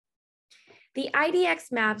The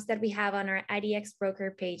IDX maps that we have on our IDX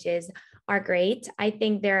Broker pages are great. I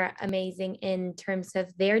think they're amazing in terms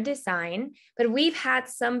of their design, but we've had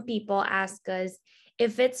some people ask us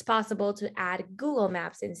if it's possible to add Google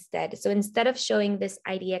Maps instead. So instead of showing this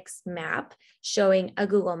IDX map, showing a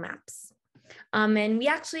Google Maps. And we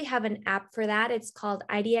actually have an app for that. It's called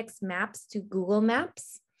IDX Maps to Google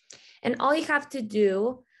Maps. And all you have to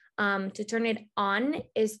do to turn it on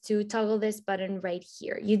is to toggle this button right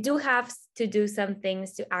here. You do have to do some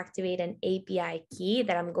things to activate an API key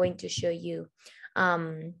that I'm going to show you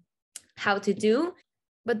how to do.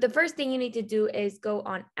 But the first thing you need to do is go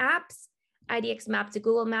on Apps, IDX Map to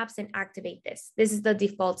Google Maps, and activate this. This is the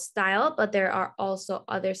default style, but there are also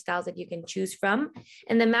other styles that you can choose from.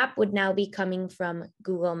 And the map would now be coming from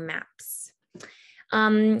Google Maps.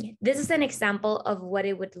 This is an example of what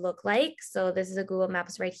it would look like. So this is a Google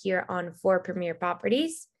Maps right here on 4 Premier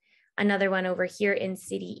Properties. Another one over here in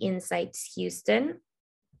City Insights, Houston.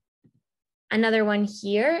 Another one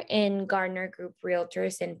here in Garner Group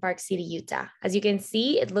Realtors in Park City, Utah. As you can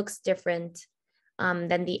see, it looks different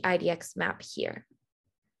than the IDX map here.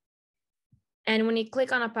 And when you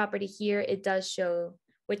click on a property here, it does show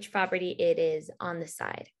which property it is on the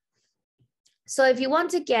side. So if you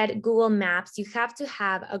want to get Google Maps, you have to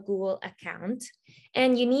have a Google account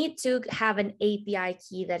and you need to have an API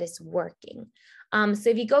key that is working.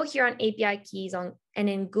 So if you go here on API keys and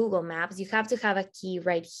in Google Maps, you have to have a key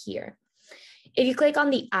right here. If you click on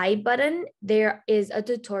the I button, there is a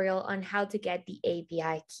tutorial on how to get the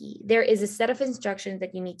API key. There is a set of instructions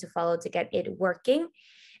that you need to follow to get it working.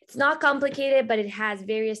 It's not complicated, but it has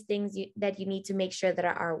various things that you need to make sure that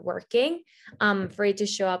are working for it to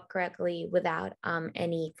show up correctly without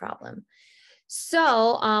any problem.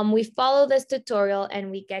 So we follow this tutorial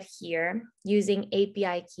and we get here using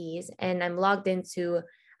API keys, and I'm logged into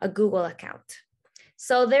a Google account.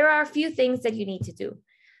 So there are a few things that you need to do.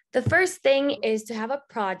 The first thing is to have a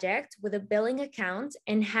project with a billing account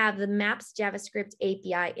and have the Maps JavaScript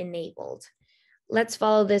API enabled. Let's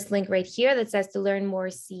follow this link right here that says to learn more,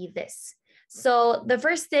 see this. So the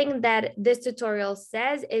first thing that this tutorial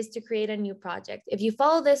says is to create a new project. If you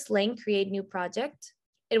follow this link, create new project,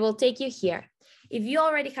 it will take you here. If you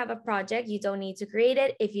already have a project, you don't need to create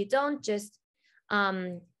it. If you don't, just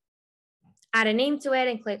add a name to it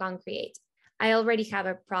and click on create. I already have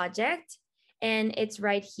a project and it's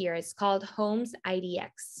right here. It's called Homes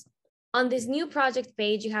IDX. On this new project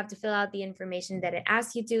page, you have to fill out the information that it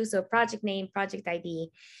asks you to. So project name, project ID,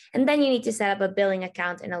 and then you need to set up a billing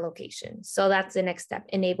account and a location. So that's the next step,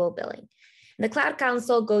 enable billing. In the Cloud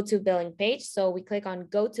Console, go to billing page. So we click on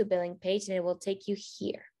go to billing page and it will take you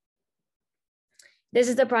here. This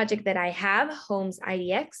is the project that I have, Homes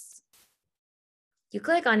IDX. You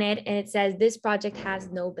click on it and it says this project has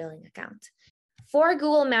no billing account. For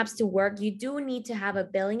Google Maps to work, you do need to have a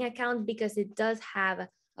billing account because it does have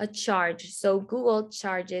a charge. So Google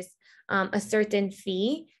charges a certain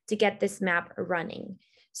fee to get this map running.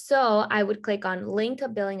 So I would click on link a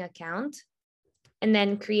billing account and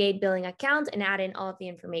then create billing account and add in all of the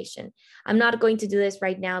information. I'm not going to do this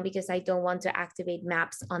right now because I don't want to activate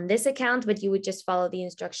maps on this account, but you would just follow the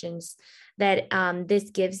instructions that this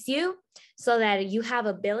gives you so that you have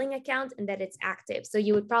a billing account and that it's active. So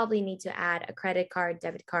you would probably need to add a credit card,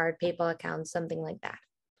 debit card, PayPal account, something like that.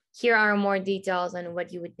 Here are more details on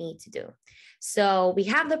what you would need to do. So we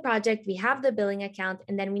have the project, we have the billing account,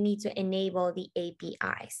 and then we need to enable the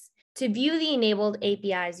APIs. To view the enabled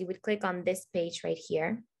APIs, you would click on this page right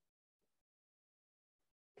here.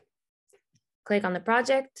 Click on the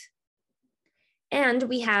project. And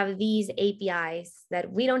we have these APIs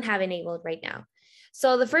that we don't have enabled right now.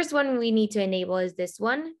 So the first one we need to enable is this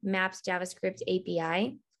one, Maps JavaScript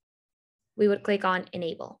API. We would click on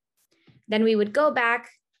enable. Then we would go back,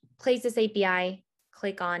 place this API,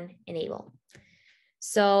 click on enable.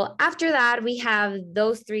 So after that, we have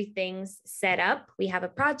those 3 things set up. We have a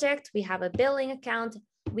project, we have a billing account,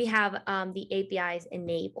 we have the APIs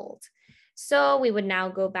enabled. So we would now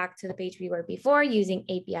go back to the page we were before using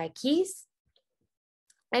API keys.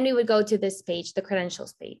 And we would go to this page, the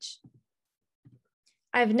credentials page.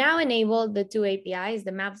 I've now enabled the 2 APIs,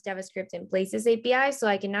 the Maps JavaScript and Places API, so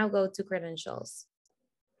I can now go to credentials.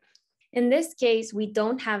 In this case, we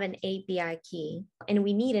don't have an API key and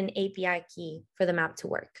we need an API key for the map to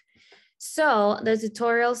work. So the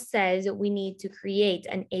tutorial says we need to create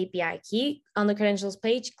an API key. On the credentials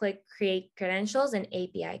page, click create credentials and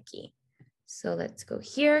API key. So let's go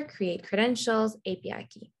here, create credentials, API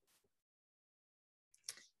key.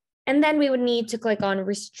 And then we would need to click on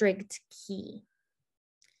restrict key.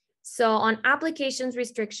 So on applications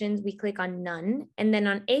restrictions, we click on none. And then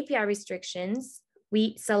on API restrictions,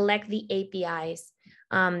 we select the APIs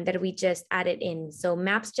that we just added in. So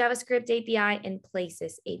Maps JavaScript API and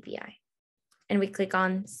Places API. And we click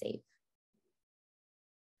on Save.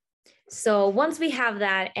 So once we have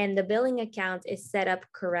that and the billing account is set up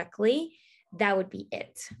correctly, that would be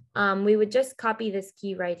it. We would just copy this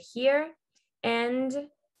key right here and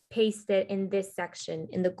paste it in this section,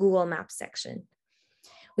 in the Google Maps section.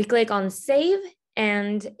 We click on Save,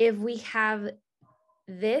 and if we have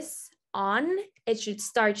this on, it should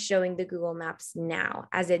start showing the Google Maps now,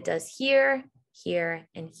 as it does here, here,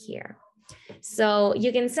 and here. So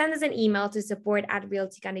you can send us an email to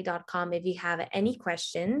support@realtycandy.com if you have any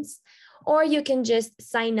questions, or you can just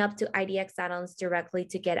sign up to IDX add-ons directly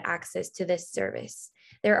to get access to this service.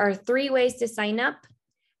 There are 3 ways to sign up.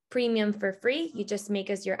 Premium for free, you just make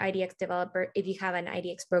us your IDX developer if you have an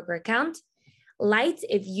IDX Broker account. Light,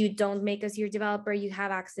 if you don't make us your developer, you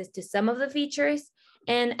have access to some of the features,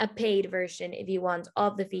 and a paid version if you want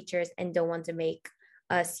all of the features and don't want to make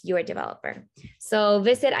us your developer. So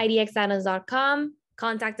visit idxaddons.com,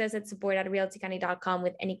 contact us at support@realtycandy.com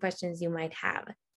with any questions you might have.